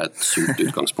 det tror jeg et sunt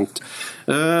utgangspunkt.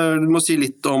 Du må si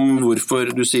litt om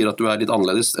hvorfor du sier at du litt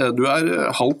annerledes. Du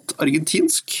halvt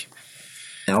argentinsk.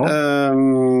 Ja.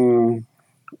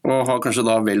 Og har kanskje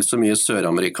da vel så mye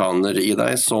søramerikaner i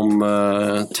deg som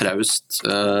traust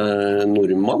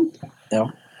nordmann. Ja.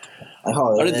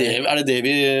 Er det det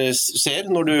vi ser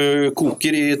når du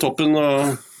koker i toppen?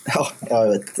 Ja, jeg har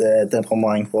jo et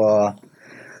temperament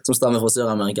som stammer fra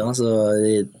Sør-Amerika, så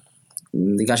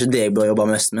det kanskje det jeg bør jobbe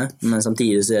mest med, men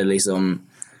samtidig så det liksom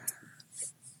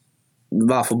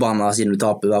vær forbannet siden du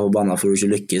taper, vær forbannet for du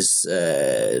ikke lykkes,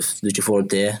 du ikke får det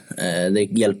til. Det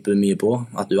hjelper mye på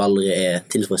at du aldri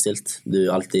tilfredsstilt. Du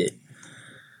alltid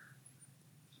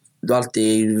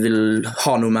vil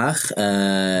ha noe mer.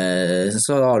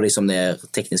 Så har du liksom de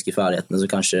tekniske ferdighetene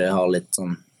som kanskje har litt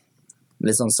sånn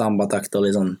sambatakter,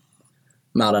 litt sånn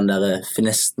mer den der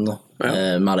finesten,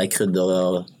 mer det krydder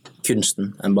og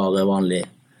kunsten enn bare vanlig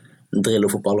drill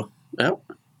og fotball. Ja.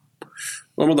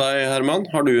 Hva med deg, Herman?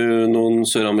 Har du noen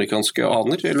søramerikanske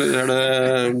aner, eller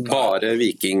det bare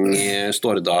viking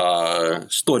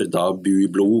Storda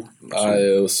bublod? Nei,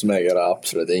 hos meg det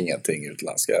absolutt ingenting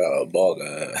utenlandsk. Jeg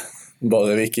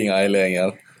bare vikinger hele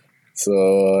gjengen. Så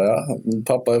ja,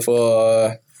 pappa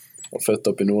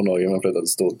født opp i Nord-Norge, men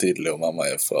flyttet stort tidlig, og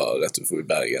mamma fra rett utenfor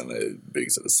Bergen,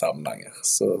 bygget seg til Samnanger.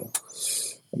 Så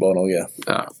bare Norge.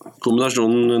 Ja,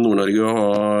 kombinasjonen Nord-Norge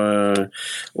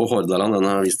og Hordaland, den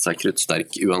har vist seg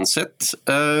kruttsterk uansett.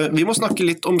 Vi må snakke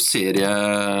litt om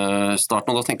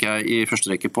seriestarten, og da tenker jeg i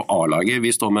første rekke på A-laget.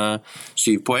 Vi står med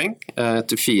 7 poeng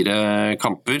etter 4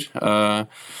 kamper.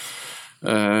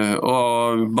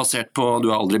 Og basert på,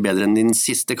 du aldri bedre enn din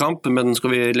siste kamp, men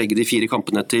skal vi legge de 4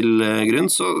 kampene til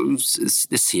grunn, så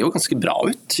det ser jo ganske bra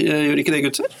ut, gjør ikke det,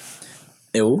 gutter?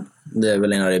 Jo, det er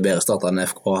vel en av de bedre starterne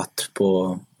FK har hatt på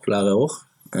flere år.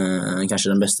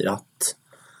 Kanskje den beste de har hatt,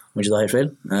 om ikke det helt feil.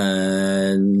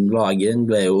 Laget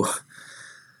ble jo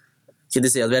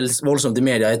kritisert voldsomt i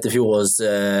media etter fjorårets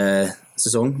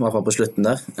sesong, i hvert fall på slutten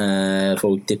der.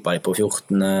 Folk tippet de på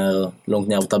 14,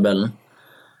 langt ned på tabellen.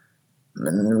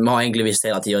 Men vi har egentlig visst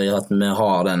hele tiden at vi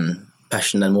har den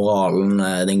passion, den moralen,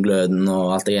 den gløden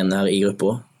og alt det igjen her i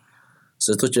gruppa.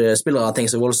 Så jeg tror ikke spillere har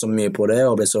tenkt så voldsomt mye på det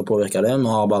og blitt så påvirket av det. Vi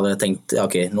har bare tenkt, ja,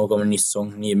 ok, nå kommer en ny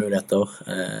sesong, nye muligheter.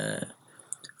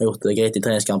 Vi har gjort det greit i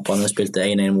treningskampene. Vi spilte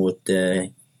 1-1 mot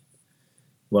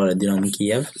var det Dynamo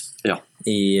Kiev? Ja.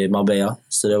 I Marbella,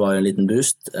 så det var jo en liten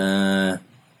boost.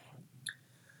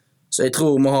 Så jeg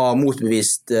tror vi har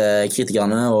motbevist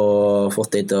kritikerne og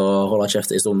fått dem til å holde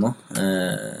kjeft i stunden.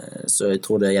 Så jeg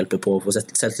tror det hjelper på å få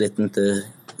selvtilliten til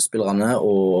spillerne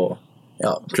og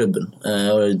klubben,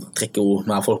 og trekker jo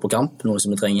mer folk på kamp, noe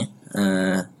som vi trenger.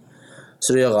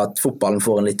 Så det gjør at fotballen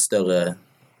får en litt større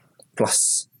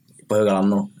plass på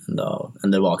Haugaland nå enn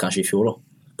det var kanskje i fjor da,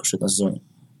 på slutten av sesongen.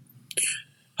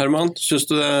 Herman, synes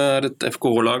du det et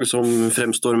FKH-lag som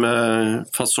fremstår med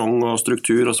fasong og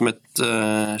struktur og som et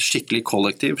skikkelig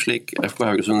kollektiv, slik FK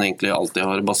Haugesund egentlig alltid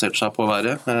har basert seg på å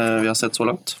være, vi har sett så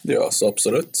langt? Ja, så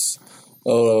absolutt.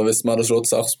 Og hvis vi hadde slått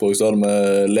Sarpsborg, så hadde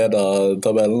vi ledet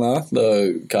tabellene. Det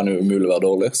kan jo umulig være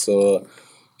dårlig, så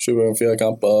 24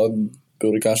 kamper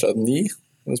burde kanskje hatt 9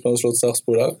 hvis vi hadde slått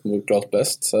Sarpsborg der. Vi var klart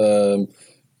best.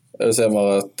 Jeg ser vi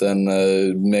har hatt en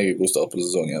meget god start på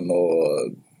sesongen,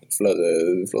 og flere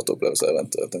flotte opplevelser i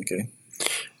vente, tenker jeg.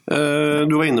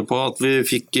 Du var inne på at vi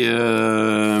fikk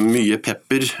mye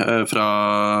pepper fra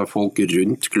folk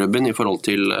rundt klubben i forhold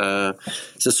til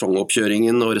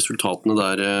sesongoppkjøringen og resultatene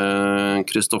der,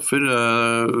 Kristoffer.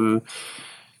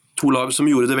 To lag som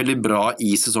gjorde det veldig bra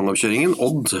i sesongoppkjøringen,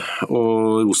 Odd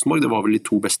og Rosenborg, det var vel de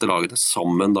to beste lagene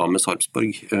sammen da med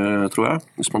Sarpsborg, tror jeg,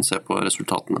 hvis man ser på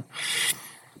resultatene.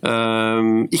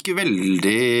 Ikke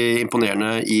veldig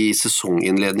imponerende i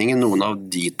sesonginnledningen noen av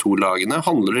de to lagene.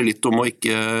 Handler det litt om å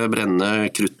ikke brenne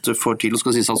kruttet for tidlig?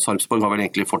 Skal sies at Sarpsborg har vel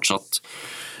egentlig fortsatt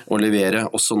å levere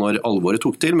også når alvoret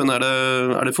tok til, men er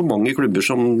det for mange klubber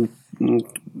som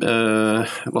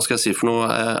hva skal jeg si for noe,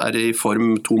 er i form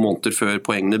 2 måneder før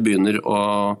poengene begynner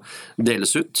å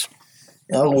deles ut?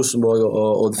 Ja, Rosenborg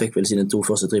og Odd fikk vel sine 2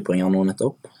 første 3-poenger nå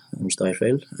nettopp, om ikke det er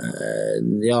feil.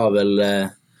 De har vel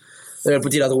det er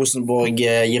på tide at Rosenborg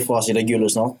gir fra seg det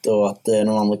gullet snart, og at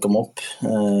noen andre kommer opp.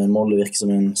 Molde virker som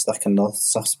en sterk kandidat,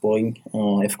 Sarpsborg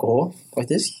og FKH,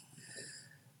 faktisk.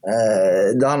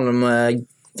 Det handler om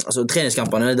altså,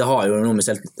 treningskampene, det har jo noe med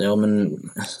selvtillit å gjøre, men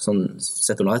sånn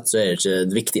sett under ett så er det ikke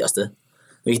det viktigste.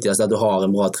 Det viktigste er at du har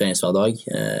en bra treningshverdag.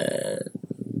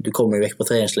 Du kommer jo vekk på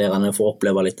treningsleirene for å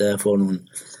oppleve litt, få noen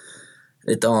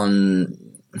litt annen,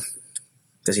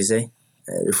 hva skal jeg si,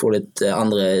 du får litt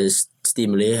andre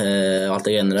stimuli, alt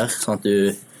det greiene der, sånn at du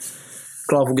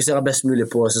klarer å fokusere best mulig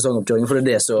på sesongoppkjøringen, for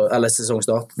det er det eller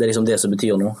sesongstart, det er liksom det som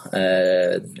betyr noe,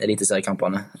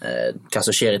 eliteseriekampene. Hva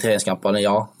som skjer i treningskampene,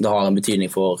 ja, det har en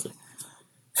betydning for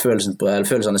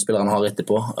følelsene spillerne har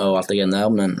etterpå, og alt det greiene der,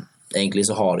 men egentlig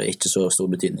så har det ikke så stor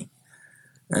betydning.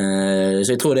 Så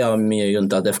jeg tror det er mye grunn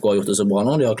til at FK har gjort det så bra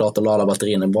nå, de har klart å lade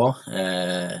batteriene bra,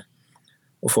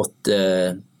 og fått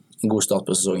en god start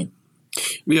på sesongen.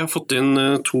 Vi har fått inn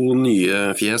 2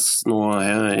 nye fjes nå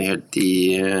helt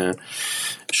i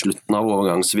slutten av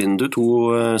overgangsvinduet.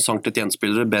 2 Sankt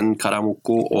Etienne-spillere, Ben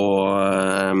Karamoko og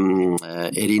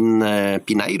Erin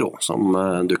Pineiro, som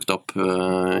dukket opp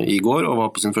i går og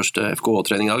var på sin første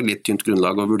FKH-trening i dag. Litt tynt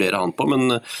grunnlag å vurdere han på,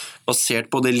 men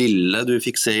basert på det lille du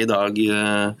fikk se i dag,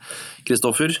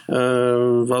 Kristoffer,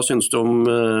 hva synes du om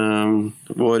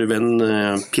vår venn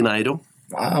Pineiro?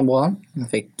 Ja, bra. Jeg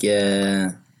fikk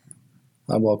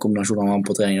det var en bra kombinasjon av ham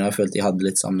på treningen. Jeg følte jeg hadde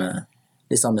litt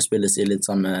samme spillestil, litt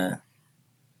samme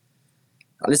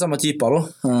typer da.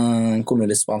 Han kom jo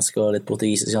litt spansk og litt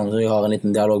portugisisk, så jeg har en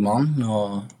liten dialog med han,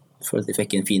 og jeg følte jeg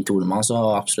fikk en fin tone med han, så han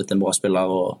er absolutt en bra spiller,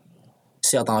 og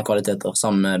ser at han har kvaliteter,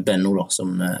 sammen med Benno da, som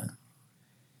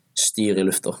styrer i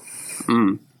lufta.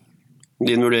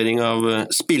 Din vurdering av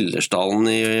spillerstallen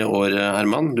i år,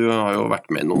 Herman, du har jo vært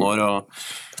med noen år, og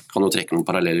kan jo trekke noen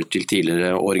paralleller til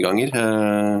tidligere årganger.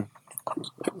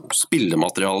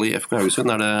 Spillemateriale i FK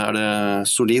Haugesund, er det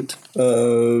solid?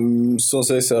 Sånn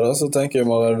som jeg ser det, så tenker jeg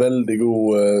vi har en veldig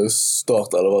god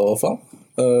start av det i hvert fall.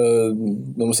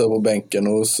 Når vi ser på benken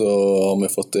nå, så har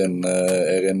vi fått inn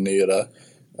Erin nye der.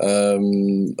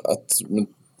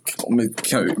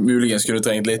 Muligens skulle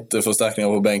trengt litt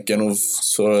forsterkninger på benken, og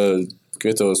så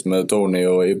kvitter oss med Tony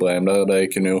og Ibrahim der. De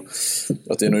kunne jo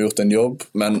vært inn og gjort en jobb,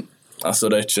 men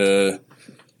altså, det er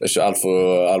ikke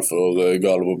altfor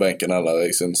gale på benken heller.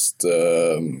 Jeg synes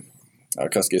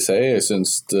hva skal jeg si? Jeg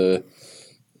synes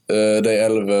de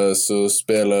 11 som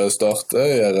spiller starter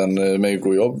gjør en meget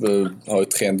god jobb. Har jo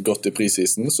trent godt i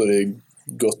preseason, så de er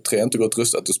godt trent og godt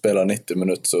rustet til å spille 90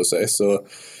 minutter, så å si. Så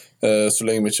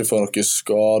lenge vi ikke får noe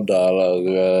skade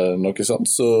eller noe sånt,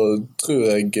 så tror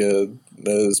jeg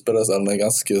spillerstellen er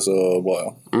ganske så bra,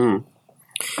 ja.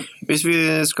 Hvis vi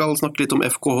skal snakke litt om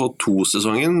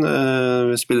FKH2-sesongen,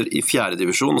 vi spiller i 4.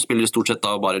 divisjon og spiller i stort sett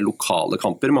da bare lokale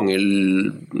kamper, mange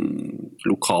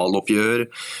lokaloppgjør,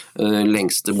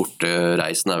 lengste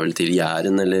bortereisen er vel til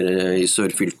Jæren eller i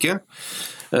Sørfylket.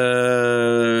 Det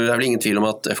er vel ingen tvil om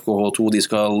at FKH2 de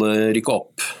skal rykke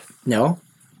opp? Ja,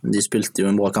 de spilte jo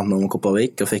en bra kamp med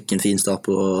Kopervik og fikk en fin start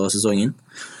på sesongen.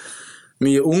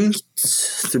 Mye ungt,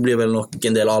 det blir vel nok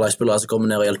en del A-lagsspillere som kommer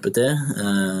ned og hjelper til,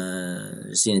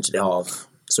 siden ikke de har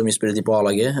så mye spilletid på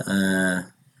A-laget.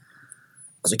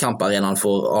 Altså kamparenaen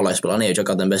for A-lagsspillerne er jo ikke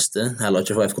akkurat den beste, heller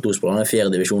ikke for FK2-spillerne.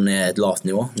 4. divisjon er et lavt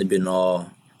nivå. De begynner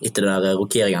etter det der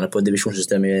rokeringene på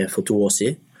divisjonssystemet for 2 år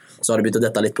siden. Så har de begynt å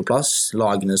dette litt på plass.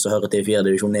 Lagene som hører til i 4.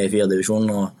 divisjon er i 4. divisjon,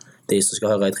 og de som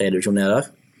skal høre i 3. divisjon er der.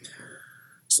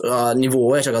 Så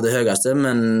nivået er ikke akkurat det høyeste,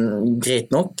 men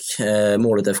greit nok.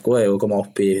 Målet til FK er jo å komme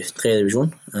opp i 3. divisjon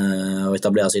og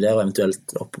etablere seg der, og eventuelt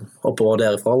oppover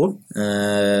derifra.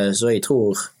 Så jeg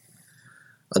tror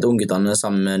at ungguttene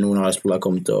sammen med noen av de spillere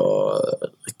kommer til å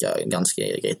rykke ganske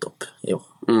greit opp i år.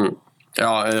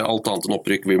 Ja, alt annet enn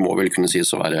opprykk, vi må vel kunne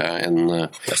sies å være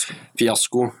en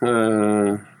fiasko.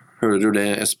 Hører du det,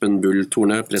 Espen Bull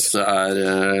Torne? Presset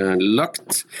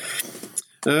lagt.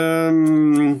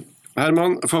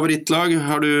 Herman, favorittlag,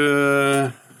 har du...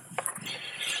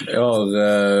 Jeg har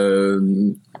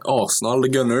Arsenal, The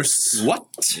Gunners. What?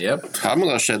 Yep. Her må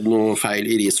det ha skjedd noe feil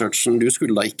i researchen. Du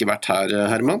skulle da ikke vært her,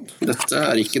 Herman. Dette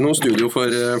ikke noe studio for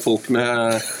folk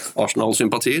med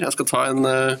Arsenal-sympatier. Jeg skal ta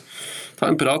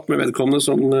en prat med vedkommende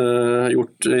som har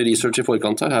gjort research i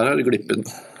forkant her. Her det glippet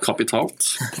kapitalt.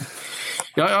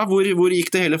 Ja, hvor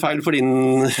gikk det hele feil for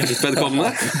din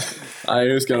vedkommende? Nei,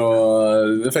 jeg husker nå,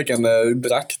 jeg fikk en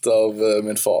drakt av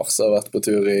min far som har vært på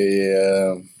tur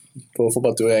på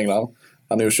fotballtur i England.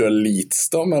 Han jo selv Leeds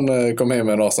da, men kom hjem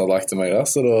med en Arsenal-drakt til meg da,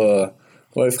 så da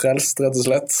var jeg frelst, rett og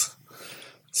slett.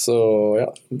 Så ja,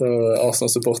 det var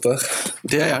Arsenal-supporter.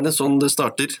 Det gjerne sånn det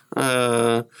starter.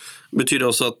 Betyr det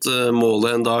også at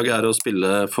målet en dag å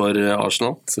spille for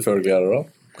Arsenal? Selvfølgelig det da.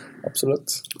 Absolutt.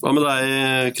 Hva med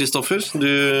deg, Kristoffer?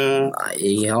 Nei,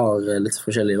 jeg har litt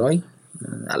forskjellige lag.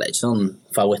 Eller ikke sånn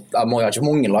favoritt. Jeg har ikke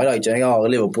mange lag, jeg har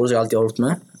Liverpool, som jeg alltid har holdt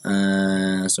med.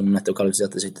 Som nettopp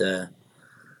kvalifiserte seg til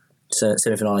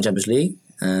semifinalen i Champions League.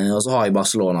 Og så har jeg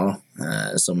Barcelona da,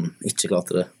 som ikke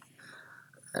klarte det.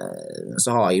 Så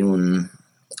har jeg noen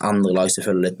andre lag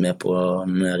selvfølgelig litt med på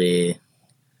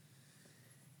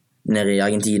nede i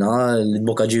Argentina.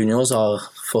 Boca Juniors har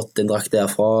fått en drakt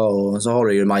derfra, og så har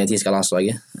du jo det argentinske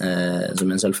landslaget som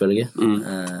en selvfølge.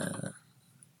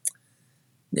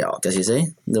 Ja, hva skal jeg si?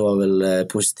 Det var vel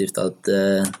positivt at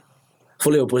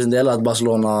for Liverpool sin del at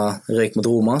Barcelona røyk mot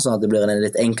Roma, sånn at det blir en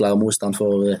litt enklere motstand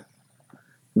for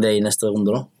det i neste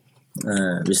runde da,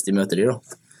 hvis de møter de da.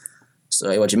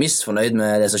 Så jeg var ikke misfornøyd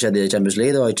med det som skjedde i Champions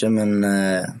League, det var ikke, men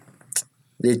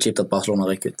det er kjipt at Barcelona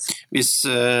røyk ut. Hvis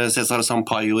Cesar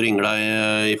Sampaio ringer deg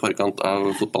i forkant av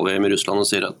fotball-VM i Russland og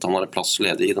sier at han har en plass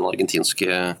ledig i den argentinske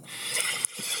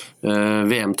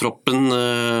VM-troppen...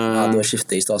 Ja, da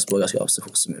skifter jeg statsborgerskap så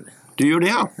fort som mulig. Du gjør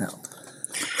det, ja? Ja.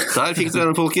 Der fikk dere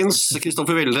den, folkens.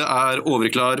 Kristoffer Welde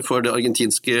overklar for det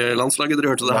argentinske landslaget.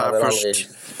 Dere hørte det her først.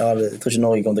 Jeg tror ikke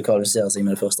Norge kommer til å kvalifisere seg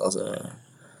med det første. Altså.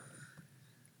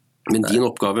 Men din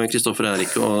oppgave, Kristoffer,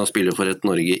 ikke å spille for et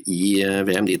Norge i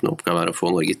VM. Din oppgave å få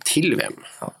Norge til VM.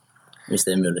 Ja, hvis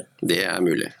det mulig. Det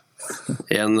mulig.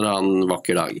 En eller annen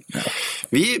vakker dag. Ja.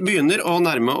 Vi begynner å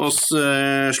nærme oss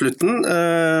slutten.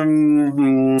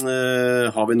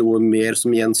 Har vi noe mer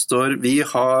som gjenstår? Vi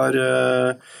har...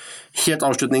 Helt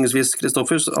avslutningsvis,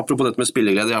 Kristoffer, apropos dette med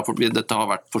spilleglede, dette har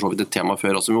vært for så vidt et tema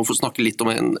før, altså vi må få snakke litt om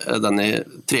denne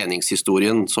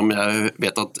treningshistorien som jeg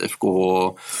vet at FKH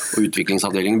og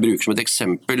utviklingsavdelingen bruker som et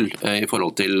eksempel i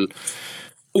forhold til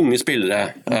unge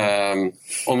spillere,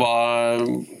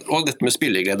 og dette med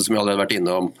spilleglede som vi allerede har vært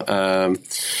inne om.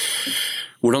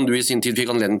 Hvordan du i sin tid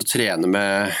fikk anledning til å trene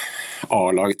med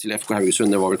A-lag til FK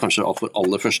Haugesund, det var vel kanskje for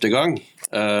aller første gang,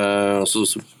 så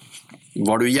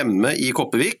var du hjemme i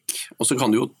Kopervik, og så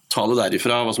kan du jo ta det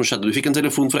derifra hva som skjedde. Du fikk en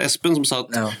telefon fra Espen som sa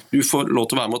at du får lov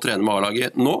til å være med og trene med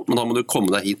A-laget nå, men da må du komme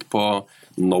deg hit på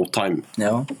no time.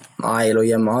 Ja, nei, jeg lå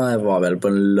hjemme, jeg var vel på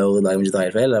en lørdag, om ikke tar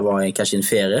helt feil, det var kanskje en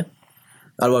ferie.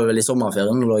 Ja, det var vel i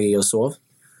sommerferien, da lå jeg og sov.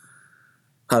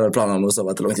 Jeg hadde vel planen om å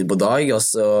sove til langt ut på dag, og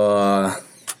så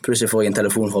plutselig får jeg en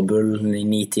telefon fra Bull i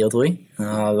 9-10, tror jeg.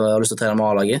 Jeg har lyst til å trene med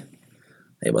A-laget.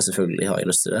 Jeg bare selvfølgelig har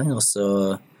jeg lyst til det, og så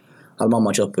hadde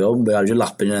mamma kjørt på jobb, jeg hadde ikke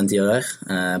lappen i den tiden der.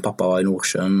 Pappa var i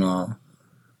Nordsjøen, og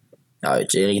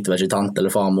jeg ringte vel ikke tante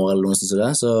eller farmor eller noe sånt som det,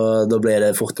 så da ble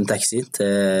det fort en taxi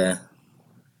til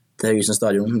Haugesund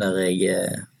stadion, der jeg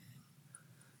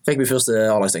fikk min første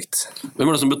A-lagsøkt. Hvem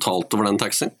var det som betalte for den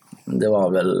taxien? Det var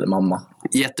vel mamma.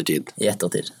 I ettertid? I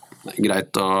ettertid.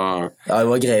 Greit å... Ja, jeg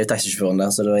var grei ut taxisjåføren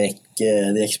der, så det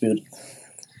gikk spud.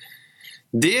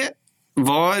 Det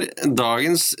var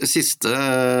dagens siste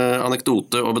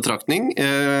anekdote og betraktning.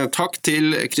 Takk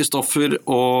til Kristoffer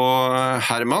og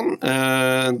Herman.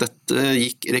 Dette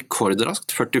gikk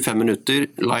rekordraskt, 45 minutter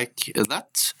like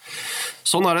that.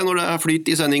 Sånn det når det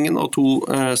flyt i sendingen og to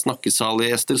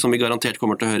snakkesalige gjester som vi garantert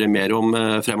kommer til å høre mer om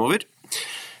fremover.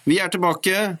 Vi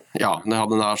tilbake, ja, det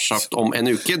hadde nær sagt om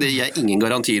en uke, det gir ingen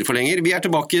garantier for lenger. Vi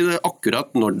tilbake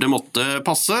akkurat når det måtte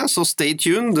passe, så stay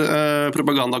tuned.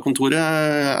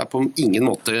 Propagandakontoret på ingen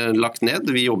måte lagt ned.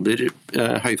 Vi jobber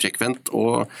høyfrekvent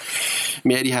og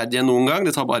mer iherdig enn noen gang.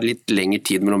 Det tar bare litt lengre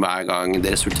tid mellom hver gang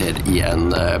det resulterer i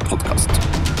en podcast.